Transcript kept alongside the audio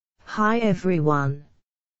Hi everyone.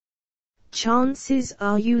 Chances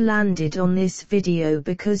are you landed on this video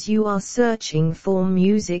because you are searching for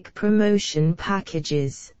music promotion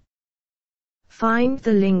packages. Find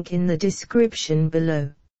the link in the description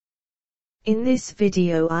below. In this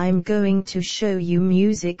video I'm going to show you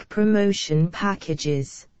music promotion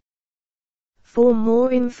packages. For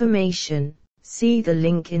more information, see the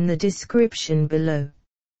link in the description below.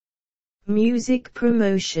 Music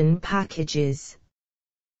promotion packages.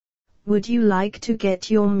 Would you like to get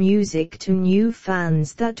your music to new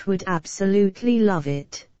fans that would absolutely love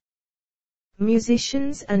it?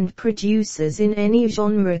 Musicians and producers in any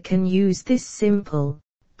genre can use this simple,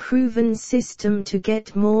 proven system to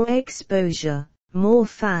get more exposure, more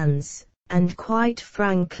fans, and quite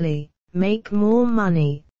frankly, make more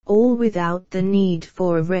money, all without the need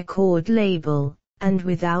for a record label, and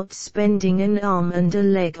without spending an arm and a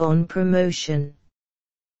leg on promotion.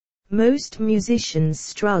 Most musicians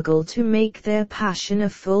struggle to make their passion a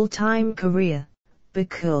full-time career,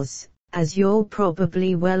 because, as you're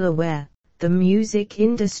probably well aware, the music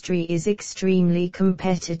industry is extremely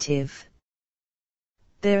competitive.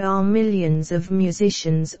 There are millions of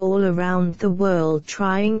musicians all around the world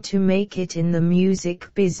trying to make it in the music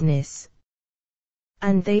business.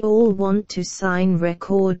 And they all want to sign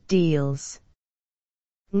record deals.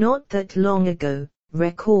 Not that long ago,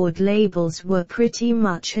 record labels were pretty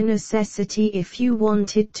much a necessity if you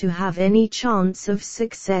wanted to have any chance of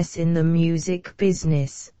success in the music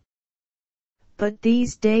business. But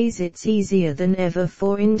these days it's easier than ever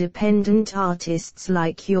for independent artists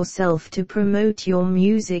like yourself to promote your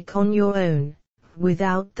music on your own,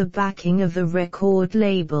 without the backing of a record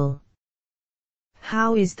label.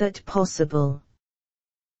 How is that possible?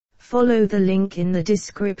 Follow the link in the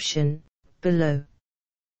description below.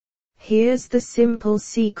 Here's the simple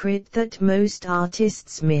secret that most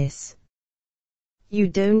artists miss. You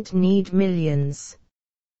don't need millions.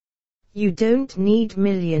 You don't need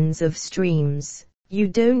millions of streams. You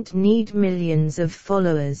don't need millions of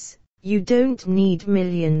followers. You don't need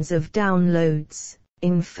millions of downloads.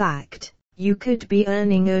 In fact, you could be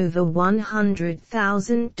earning over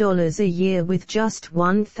 $100,000 a year with just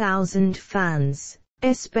 1,000 fans,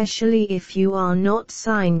 especially if you are not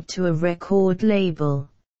signed to a record label.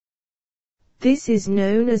 This is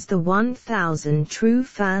known as the 1,000 True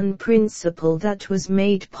Fan Principle that was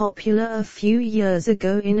made popular a few years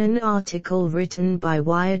ago in an article written by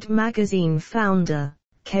Wired magazine founder,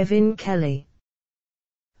 Kevin Kelly.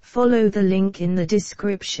 Follow the link in the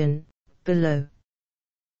description below.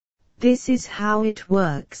 This is how it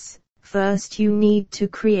works. First you need to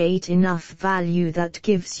create enough value that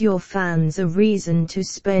gives your fans a reason to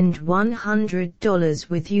spend $100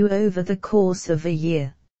 with you over the course of a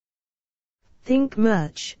year. Think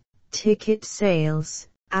merch, ticket sales,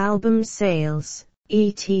 album sales,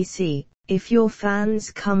 etc. If your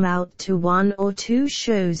fans come out to 1 or 2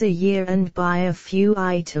 shows a year and buy a few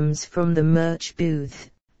items from the merch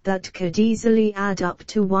booth, that could easily add up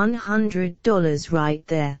to $100 right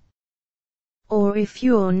there. Or if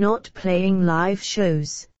you're not playing live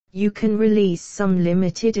shows, you can release some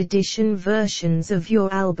limited edition versions of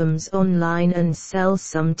your albums online and sell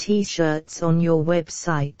some t-shirts on your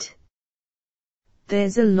website.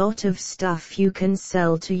 There's a lot of stuff you can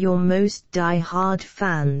sell to your most die-hard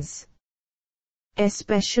fans.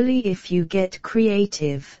 Especially if you get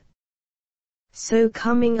creative. So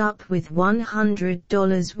coming up with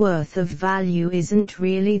 $100 worth of value isn't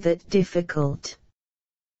really that difficult.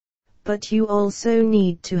 But you also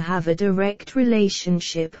need to have a direct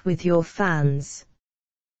relationship with your fans.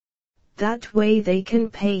 That way they can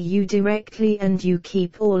pay you directly and you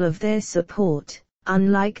keep all of their support.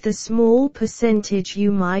 Unlike the small percentage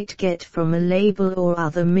you might get from a label or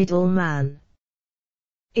other middleman.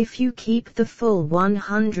 If you keep the full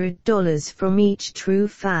 $100 from each true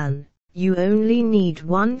fan, you only need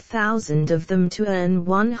 1,000 of them to earn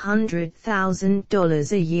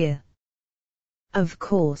 $100,000 a year. Of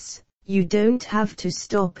course, you don't have to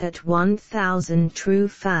stop at 1,000 true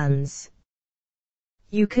fans.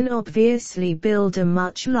 You can obviously build a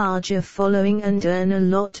much larger following and earn a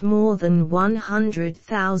lot more than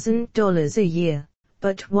 $100,000 a year,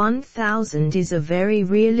 but 1,000 is a very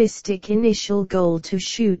realistic initial goal to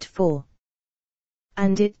shoot for.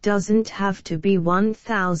 And it doesn't have to be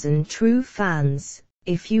 1,000 true fans,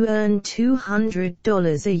 if you earn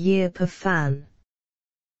 $200 a year per fan.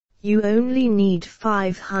 You only need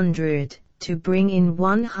 500 to bring in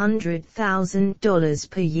 $100,000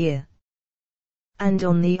 per year. And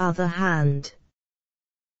on the other hand,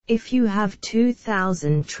 if you have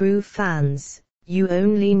 2,000 true fans, you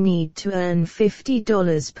only need to earn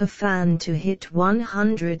 $50 per fan to hit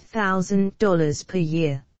 $100,000 per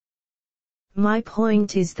year. My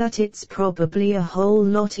point is that it's probably a whole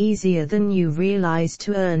lot easier than you realize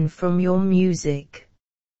to earn from your music.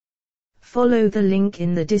 Follow the link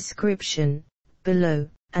in the description below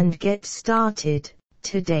and get started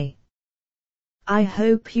today. I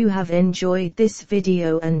hope you have enjoyed this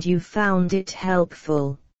video and you found it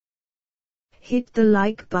helpful. Hit the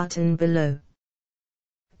like button below.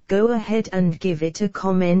 Go ahead and give it a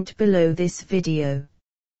comment below this video.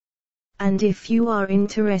 And if you are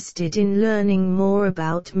interested in learning more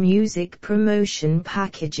about music promotion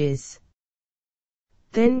packages,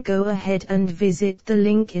 then go ahead and visit the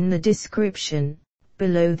link in the description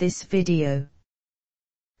below this video.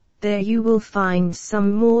 There you will find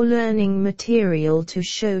some more learning material to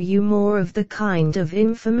show you more of the kind of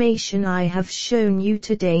information I have shown you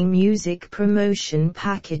today. Music promotion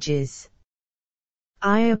packages.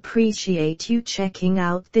 I appreciate you checking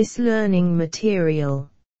out this learning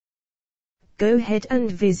material. Go ahead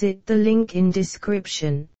and visit the link in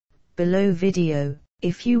description below video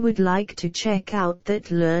if you would like to check out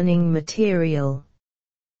that learning material.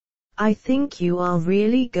 I think you are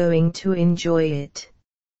really going to enjoy it.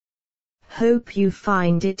 Hope you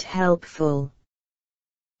find it helpful.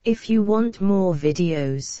 If you want more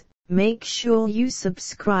videos, make sure you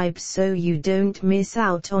subscribe so you don't miss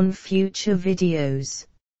out on future videos.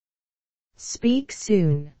 Speak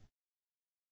soon.